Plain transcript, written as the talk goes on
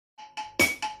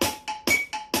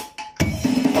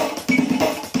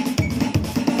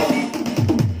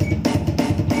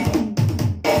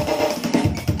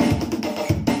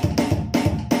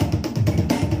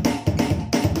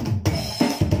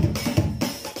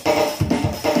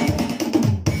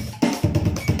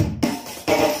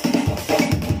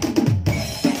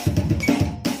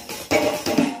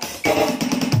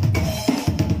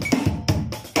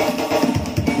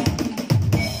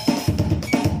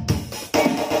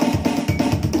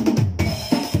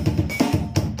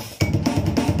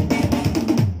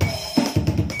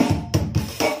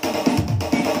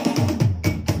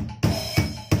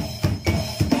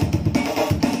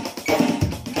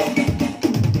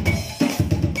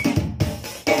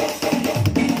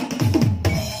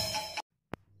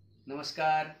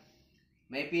नमस्कार,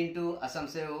 मैं पिंटू असम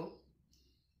से हूँ।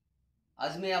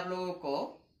 आज मैं आप लोगों को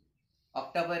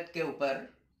ऑक्टापैड के ऊपर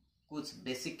कुछ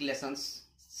बेसिक लेसन्स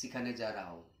सिखाने जा रहा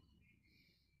हूँ।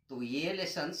 तो ये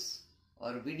लेसन्स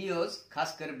और वीडियोस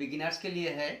खासकर बिगिनर्स के लिए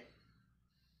है।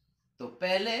 तो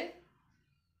पहले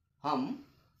हम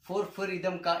 4/4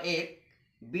 रिदम का एक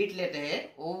बीट लेते हैं,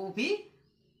 वो भी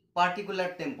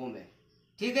पार्टिकुलर टेम्पो में,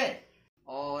 ठीक है।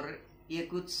 और ये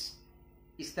कुछ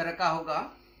इस तरह का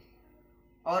होगा।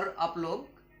 और आप लोग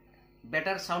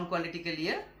बेटर साउंड क्वालिटी के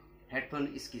लिए हेडफोन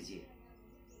यूज कीजिए।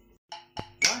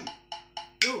 1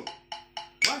 2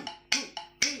 1 2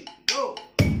 3 गो।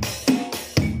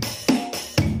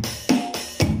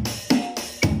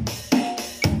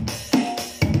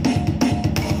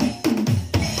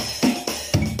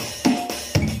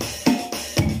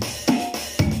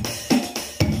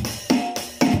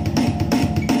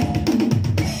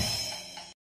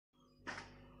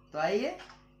 तो आइए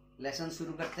लेसन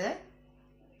शुरू करते हैं।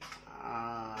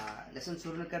 लेसन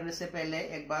शुरू करने से पहले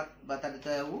एक बात बता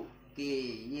देता हूँ कि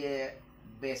ये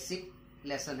बेसिक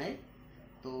लेसन है,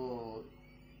 तो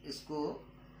इसको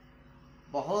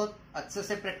बहुत अच्छे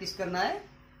से प्रैक्टिस करना है।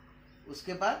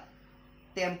 उसके बाद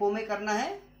टेम्पो में करना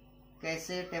है।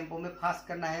 कैसे टेम्पो में फास्ट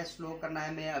करना है, स्लो करना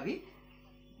है, मैं अभी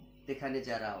दिखाने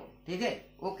जा रहा हूँ, ठीक है।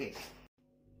 ओके,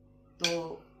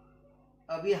 तो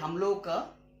अभी हम लोग का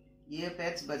ये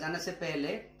पैच बजाने से पहले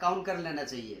काउंट कर लेना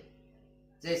चाहिए।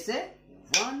 जैसे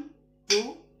 1 2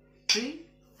 3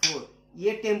 4,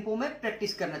 ये टेम्पो में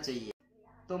प्रैक्टिस करना चाहिए।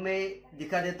 तो मैं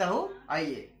दिखा देता हूँ,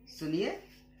 आइए सुनिए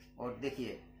और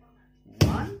देखिए।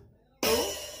 1 2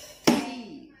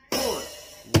 3 4,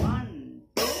 1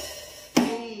 2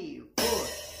 3 4,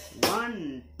 1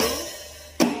 2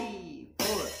 3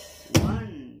 4,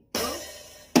 1 2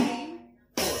 3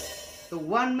 4। तो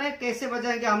 1 में कैसे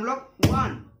बजाएंगे हम लोग?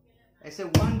 1 ऐसे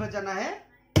 1 बजाना है,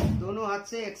 दोनों हाथ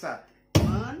से एक साथ।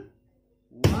 1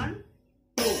 1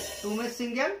 2, 2 में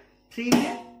सिंगल, 3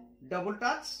 में डबल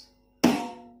टच,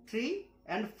 3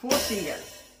 एंड 4 सिंगल।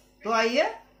 तो आइए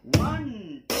 1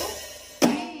 2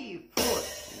 3 4,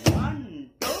 1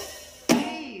 2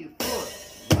 3 4,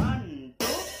 1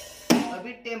 2।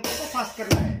 अभी टेम्पो को फास्ट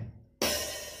करना है।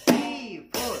 3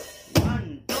 4, 1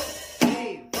 2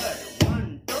 3 4, 1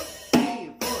 2 3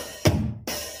 4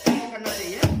 ऐसे करना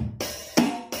चाहिए।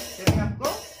 आपको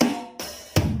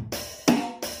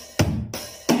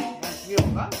भी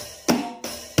होगा।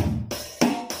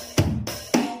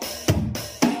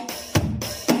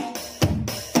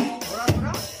 थोड़ा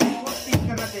थोड़ा इसको स्पीड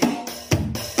करना चाहिए।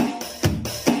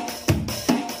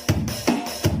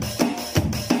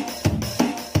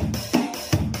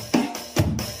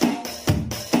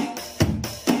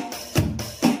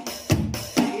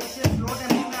 इससे स्लो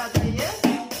टेम्पो में आ जाइए।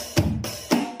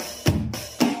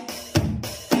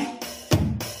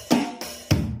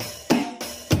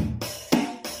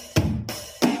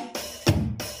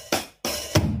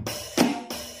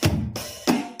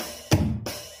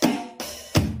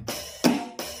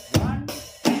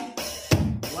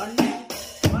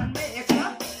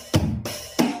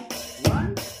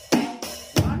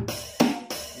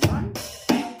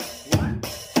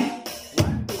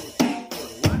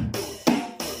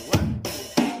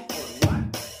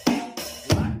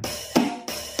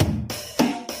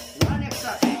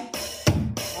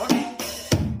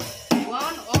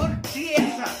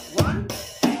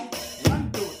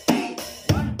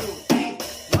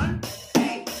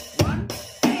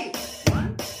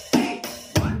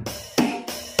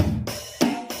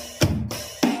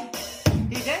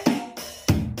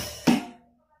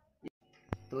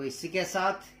 तो इसी के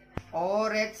साथ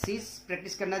और एक चीज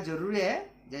प्रैक्टिस करना जरूरी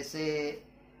है। जैसे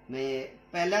मैं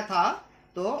पहला था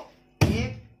तो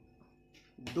 1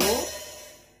 2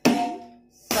 3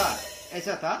 4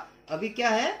 ऐसा था। अभी क्या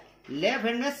है, लेफ्ट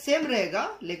हैंड में सेम रहेगा,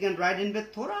 लेकिन राइट हैंड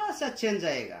में थोड़ा सा चेंज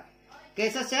आएगा।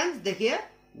 कैसा चेंज देखिए।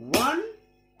 1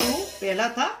 2 पहला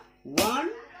था, 1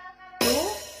 2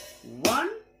 1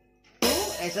 2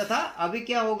 ऐसा था। अभी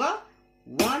क्या होगा,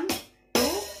 1 2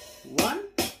 1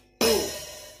 2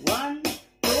 1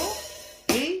 2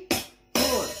 3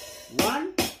 4, 1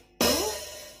 2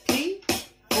 3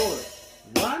 4,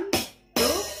 1 2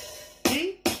 3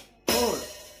 4,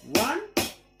 1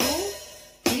 2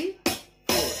 3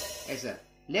 4 ऐसा।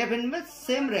 लेफ्ट हैंड में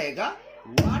सेम रहेगा।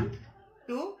 1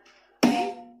 2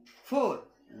 3 4,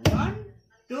 1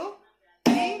 2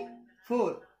 3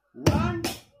 4, 1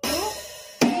 2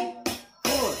 3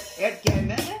 4 ऐड किया है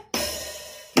मैंने।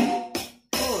 3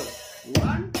 4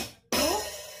 1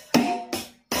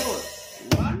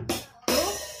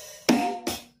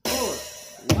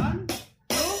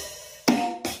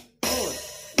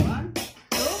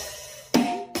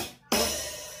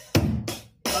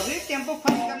 टेम्पो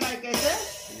फास्ट करना है। कैसे?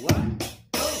 1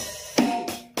 2 3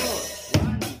 4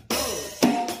 1 2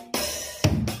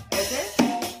 ऐसे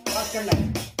फास्ट करना है।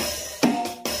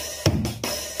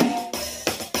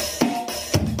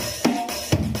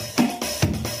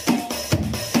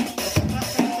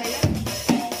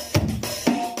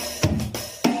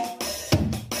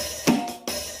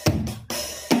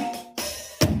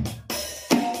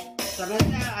 समझ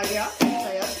में आ गया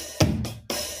शायद?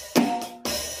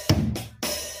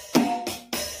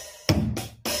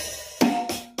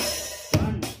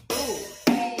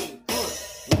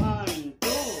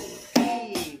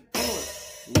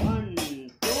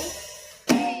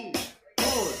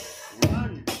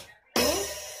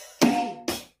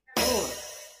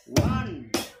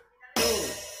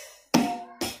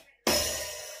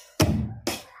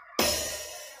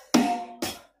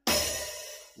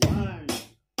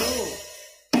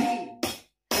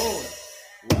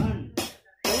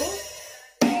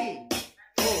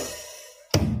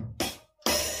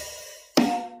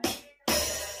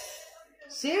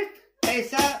 सिर्फ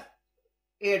ऐसा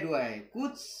ऐड हुआ है,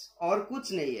 कुछ और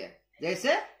कुछ नहीं है।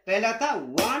 जैसे पहला था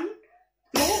 1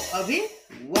 2, अभी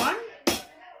 1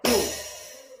 2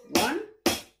 1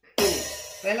 2।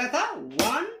 पहला था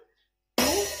 1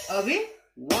 2, अभी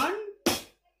 1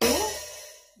 2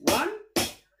 1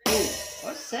 2।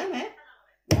 और सेम है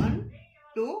 1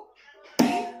 2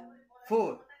 3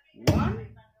 4 1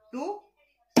 2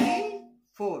 3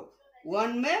 4।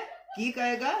 1 में किक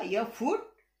आएगा या फुट,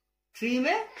 3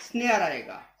 में स्नेयर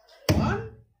आएगा। 1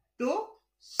 2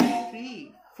 3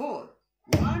 4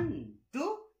 1 2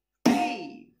 3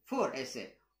 4 ऐसे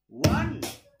 1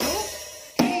 2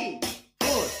 3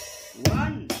 4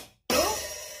 1 2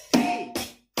 3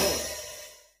 4।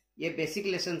 ये बेसिक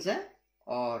लेसन है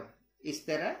और इस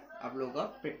तरह आप लोगों का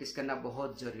प्रैक्टिस करना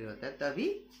बहुत जरूरी होता है, तभी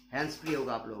हैंड्स फ्री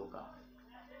होगा आप लोगों का।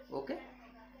 Okay,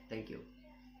 thank you.